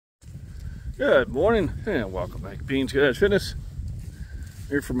Good morning and welcome back to Beans Good Fitness.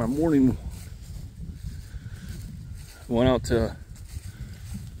 Here for my morning. Went out to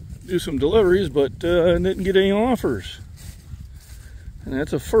do some deliveries, but didn't get any offers. And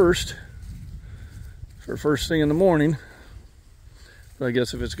that's a first for first thing in the morning. But I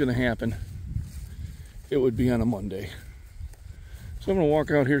guess if it's going to happen, it would be on a Monday. So I'm going to walk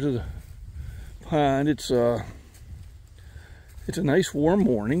out here to the pond. It's a nice warm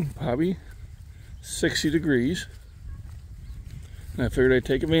morning, probably 60 degrees. And I figured I'd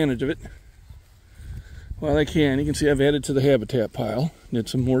take advantage of it while I can. You can see I've added to the habitat pile. Did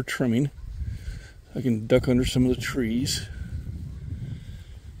some more trimming. I can duck under some of the trees.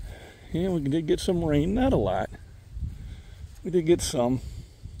 And we did get some rain, not a lot. We did get some.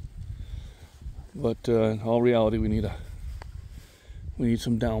 But in all reality, we need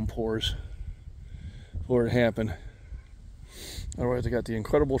some downpours for it to happen. Otherwise, I got the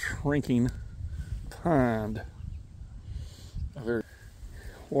incredible shrinking pond. I better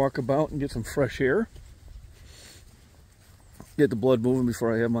walk about and get some fresh air. Get the blood moving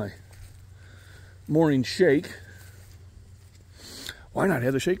before I have my morning shake. Why not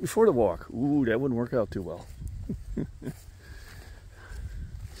have the shake before the walk? Ooh, that wouldn't work out too well.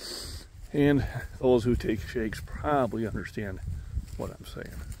 And those who take shakes probably understand what I'm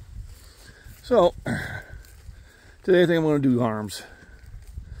saying. So, today I think I'm going to do arms.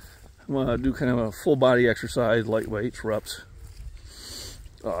 I'm going to do kind of a full body exercise, light weights, reps.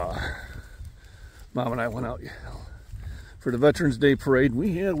 Mom and I went out for the Veterans Day Parade.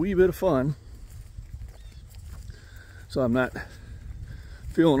 We had a wee bit of fun. So I'm not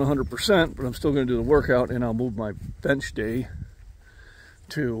feeling 100%, but I'm still going to do the workout, and I'll move my bench day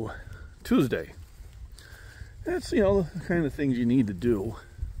to Tuesday. That's, you know, the kind of things you need to do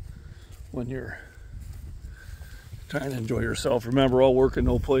when you're trying to enjoy yourself. Remember, all work and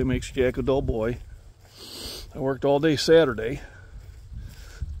no play makes Jack a dull boy. I worked all day Saturday.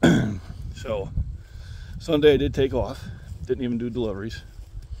 So Sunday I did take off. Didn't even do deliveries.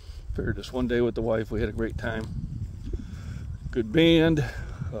 Figured just one day with the wife. We had a great time. Good band.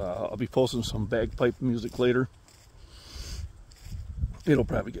 I'll be posting some bagpipe music later. It'll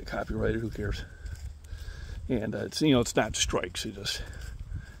probably get copyrighted. Who cares? And it's, you know, it's not strikes. It just,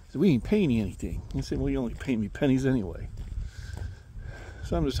 we ain't paying you anything. I said, well, you only pay me pennies anyway.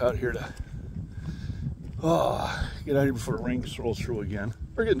 So I'm just out here to get out here before the rain rolls through again.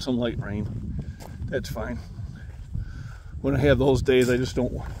 We're getting some light rain. That's fine. When I have those days, I just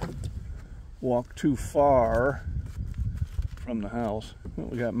don't walk too far from the house. Well,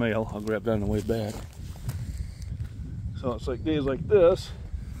 we got mail. I'll grab that on the way back. So it's like days like this,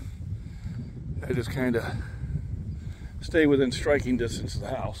 I just kind of stay within striking distance of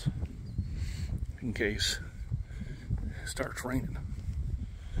the house in case it starts raining.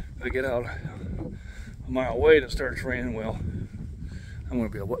 If I get out a mile away and it starts raining, well, I'm going to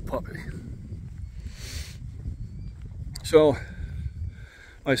be a wet puppy. So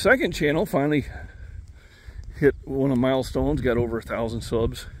my second channel finally hit one of the milestones, got over 1,000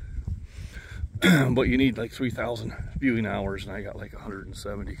 subs. But you need like 3,000 viewing hours, and I got like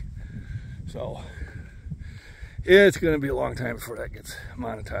 170. So it's going to be a long time before that gets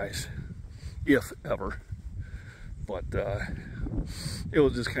monetized, if ever. But it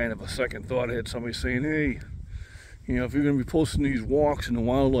was just kind of a second thought. I had somebody saying, hey, you know, if you're going to be posting these walks in the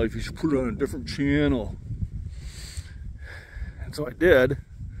wildlife, you should put it on a different channel. And so I did.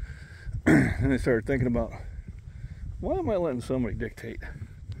 And I started thinking about, why am I letting somebody dictate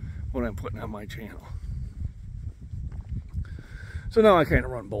what I'm putting on my channel? So now I kind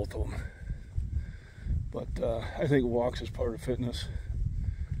of run both of them. But I think walks is part of fitness.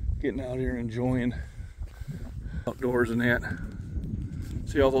 Getting out here, enjoying outdoors and that.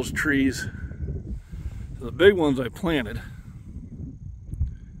 See all those trees? So the big ones I planted.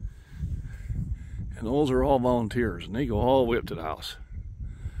 And those are all volunteers, and they go all the way up to the house.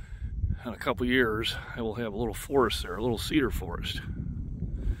 In a couple years, I will have a little forest there, a little cedar forest,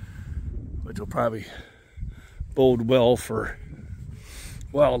 which will probably bode well for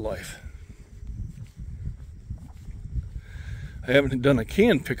wildlife. I haven't done a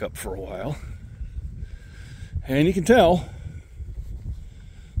can pickup for a while, and you can tell.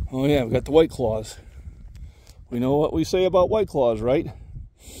 Oh yeah, we got the white claws. We know what we say about white claws, right?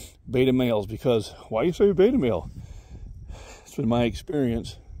 Beta males, because why do you say beta male? It's been my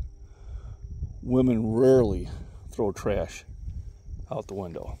experience. Women rarely throw trash out the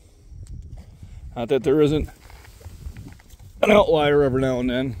window. Not that there isn't an outlier every now and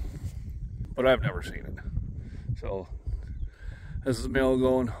then, but I've never seen it. So this is the male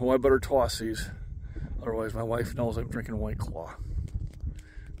going, oh, I better toss these. Otherwise my wife knows I'm drinking White Claw.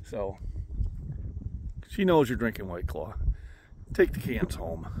 So She knows you're drinking White Claw. Take the cans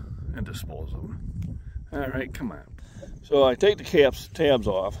home and dispose of them. All right, come on. So I take the tabs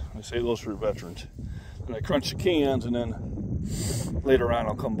off. I save those for veterans. And I crunch the cans, and then later on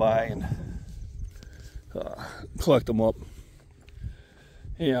I'll come by and collect them up.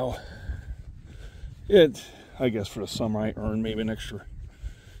 You know, I guess for the summer I earn maybe an extra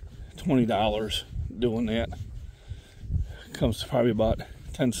 $20 doing that. Comes to probably about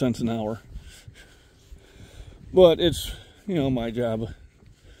 10 cents an hour. But it's, you know, my job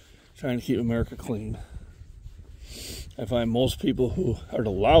trying to keep America clean. I find most people who are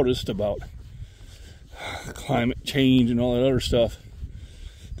the loudest about climate change and all that other stuff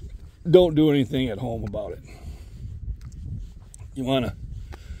don't do anything at home about it. You want to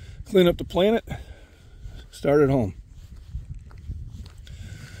clean up the planet? Start at home.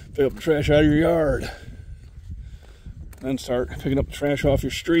 Pick up the trash out of your yard. Then start picking up the trash off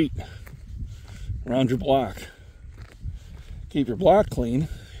your street, around your block. Keep your block clean,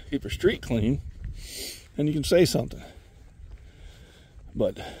 keep your street clean, and you can say something.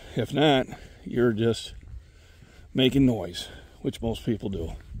 But if not, you're just making noise, which most people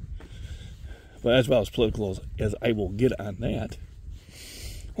do. But that's about as political as I will get on that.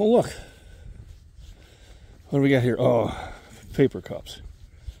 Well, look. What do we got here? Oh, paper cups.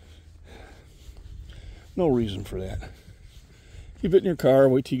 No reason for that. Keep it in your car,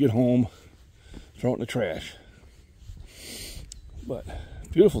 wait till you get home, throw it in the trash. But,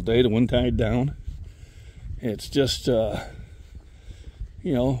 beautiful day, the wind died down. It's just, you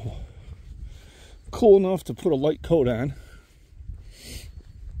know, cool enough to put a light coat on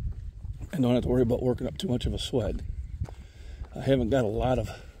and don't have to worry about working up too much of a sweat. I haven't got a lot of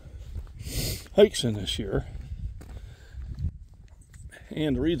hikes in this year.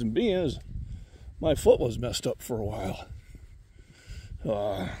 And the reason being is my foot was messed up for a while.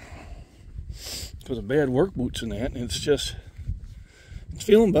 Because of bad work boots and that, and it's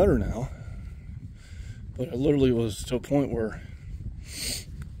feeling better now. But it literally was to a point where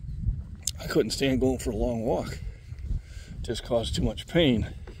I couldn't stand going for a long walk. It just caused too much pain.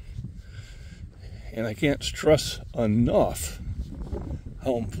 And I can't stress enough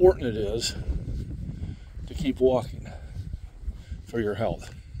how important it is to keep walking for your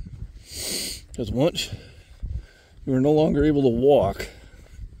health. Because once you are no longer able to walk,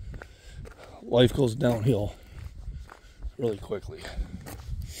 life goes downhill really quickly.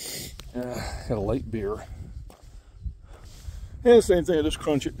 Got a light beer. Yeah, same thing, I just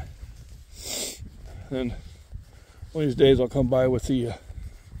crunch it. Then one of these days I'll come by with the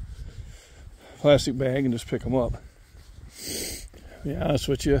plastic bag and just pick them up. To be honest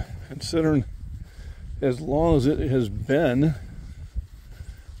with you, considering as long as it has been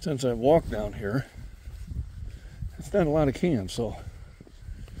since I've walked down here, it's not a lot of cans, so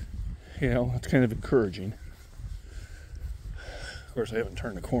you know, it's kind of encouraging. Of course, I haven't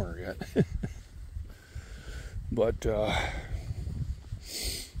turned the corner yet. But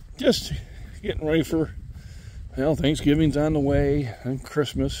just getting ready for, well, Thanksgiving's on the way and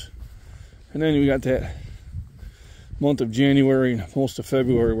Christmas. And then we got that month of January and most of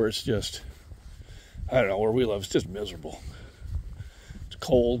February where it's just, I don't know, where we live, it's just miserable. It's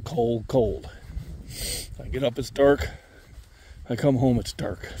cold, cold, cold. I get up, it's dark. I come home, it's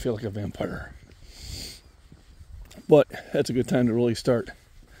dark. I feel like a vampire. But that's a good time to really start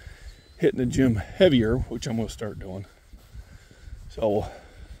hitting the gym heavier, which I'm going to start doing. So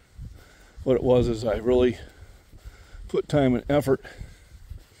what it was is I really put time and effort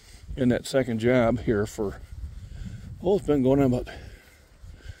in that second job here for, well, it's been going on about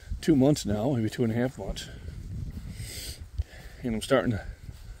 2 months now, maybe 2.5 months. And I'm starting to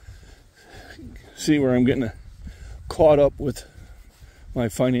see where I'm getting caught up with my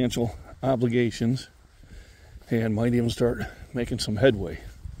financial obligations and might even start making some headway.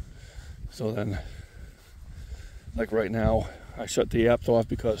 So then, like right now, I shut the apps off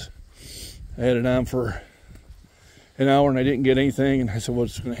because I had it on for an hour and I didn't get anything. And I said,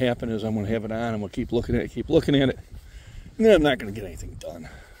 what's going to happen is I'm going to have it on. I'm going to keep looking at it, and then I'm not going to get anything done.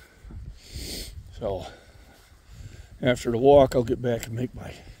 So after the walk, I'll get back and make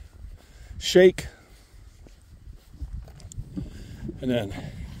my shake. And then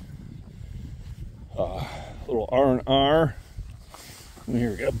a little R&R. And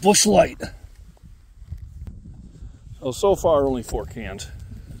here we got a Bush Light. So far only 4 cans.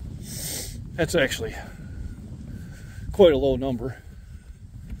 That's actually quite a low number.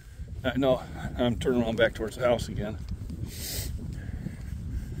 I know I'm turning around back towards the house again.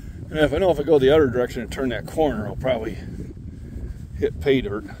 And if I go the other direction and turn that corner, I'll probably hit pay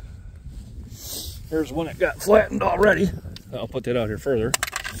dirt. There's one that got flattened already. I'll put that out here further.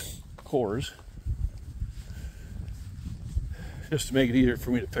 Cores. just to make it easier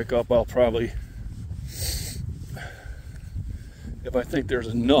for me to pick up, I'll probably, if I think there's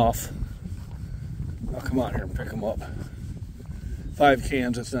enough, I'll come out here and pick them up. 5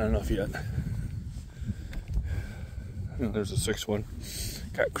 cans, that's not enough yet. You know, there's a 6th one.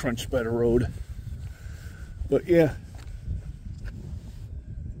 Got crunched by the road. But yeah,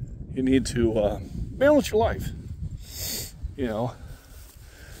 you need to balance your life. You know,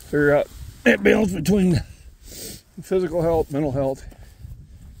 figure out that balance between physical health, mental health,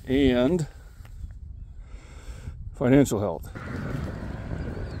 and financial health.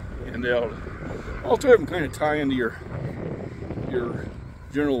 And all 2 of them kind of tie into your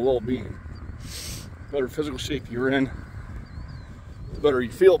general well-being. The better physical shape you're in, the better you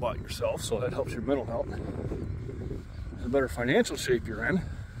feel about yourself, so that helps your mental health. The better financial shape you're in,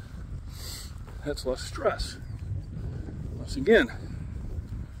 that's less stress. Once again,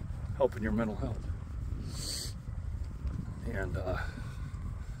 helping your mental health. And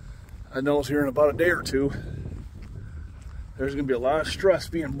I know here in about a day or 2, there's going to be a lot of stress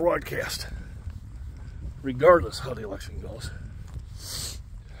being broadcast, regardless how the election goes.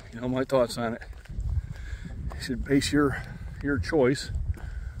 You know, my thoughts on it. You should base your choice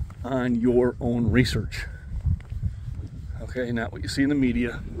on your own research. Okay, not what you see in the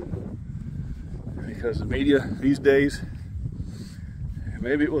media. Because the media these days,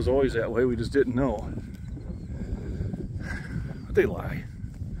 maybe it was always that way, we just didn't know. But they lie.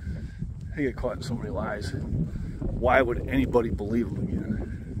 They get caught in so many lies. Why would anybody believe them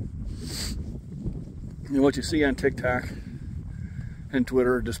again? You know, what you see on TikTok and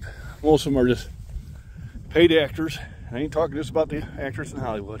Twitter, just most of them are just paid actors. I ain't talking just about the actors in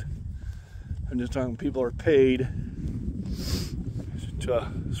Hollywood. I'm just talking people are paid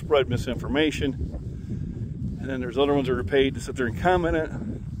to spread misinformation. And then there's other ones that are paid to sit there and comment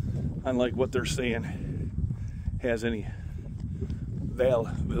on like what they're saying has any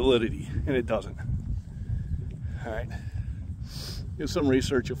validity, and it doesn't. All right, do some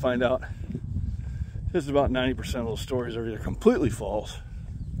research, you'll find out just about 90% of those stories are either completely false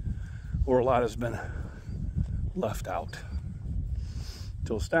or a lot has been left out.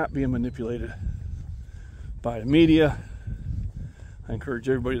 So stop being manipulated by the media. I encourage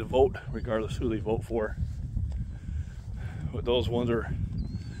everybody to vote, regardless who they vote for. But those ones are,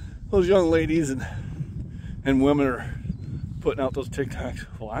 those young ladies and women are putting out those TikToks.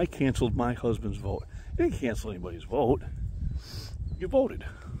 Well, I canceled my husband's vote. You didn't cancel anybody's vote. You voted,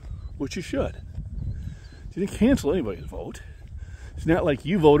 which you should. You didn't cancel anybody's vote. It's not like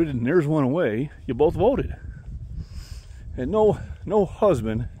you voted and there's one away. You both voted. And no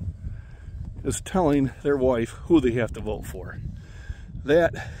husband is telling their wife who they have to vote for.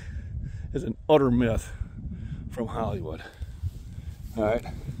 That is an utter myth from Hollywood. All right.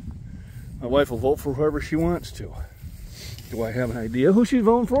 My wife will vote for whoever she wants to. Do I have an idea who she's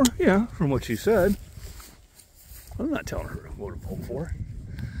voting for? Yeah, from what she said. I'm not telling her who to vote for.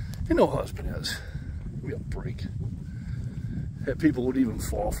 And no husband is. Give me a break. That people would even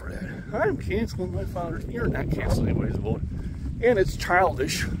fall for that. I'm canceling my father's. You're not canceling anybody's vote. And it's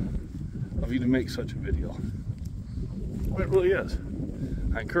childish of you to make such a video. It really is.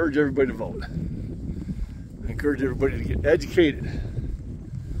 I encourage everybody to vote. I encourage everybody to get educated.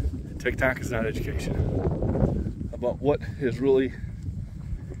 TikTok is not education. About what is really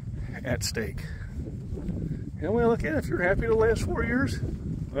at stake. And when I look at it, if you're happy to last 4 years,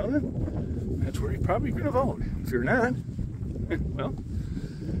 well then, that's where you're probably going to vote. If you're not, well,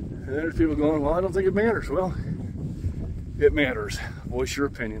 and then there's people going, well, I don't think it matters. Well, it matters. Voice your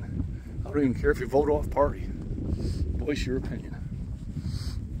opinion. I don't even care if you vote off party. Voice your opinion.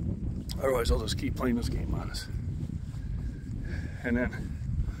 Otherwise, I'll just keep playing this game on us. And then,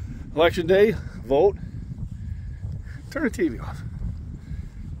 election day, vote. Turn the TV off.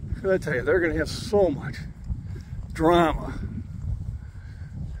 I tell you, they're going to have so much drama.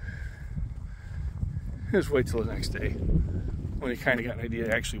 Just wait till the next day when you kind of got an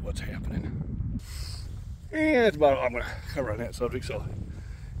idea actually what's happening. And that's about all I'm going to cover on that subject. So,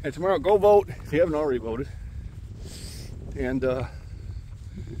 and tomorrow, go vote if you haven't already voted. And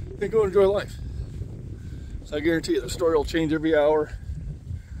then go enjoy life. So I guarantee you the story will change every hour.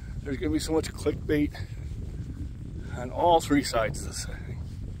 There's going to be so much clickbait on all 3 sides of this thing.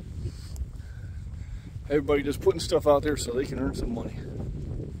 Everybody just putting stuff out there so they can earn some money.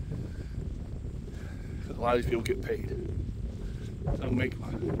 Because a lot of these people get paid. They'll make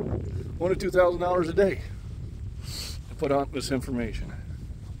 $1,000 to $2,000 a day to put out this information.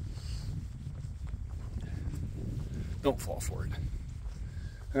 Don't fall for it.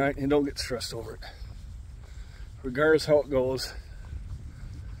 All right, and don't get stressed over it. Regardless how it goes,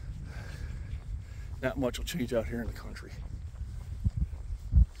 not much will change out here in the country.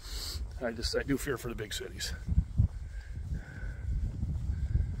 I do fear for the big cities.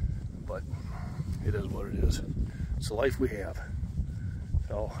 But it is what it is. It's the life we have.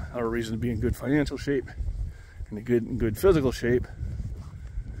 So our reason to be in good financial shape and in good physical shape,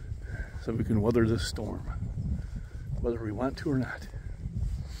 so we can weather this storm, whether we want to or not.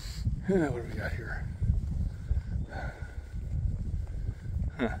 What do we got here?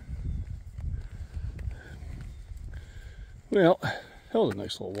 Well, that was a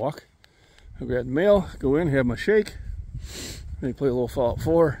nice little walk. I grab the mail, go in, have my shake, then play a little Fallout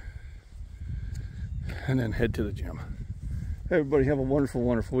 4, and then head to the gym. Everybody have a wonderful,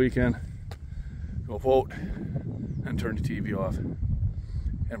 wonderful weekend. Go vote and turn the TV off and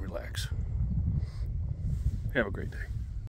relax. Have a great day.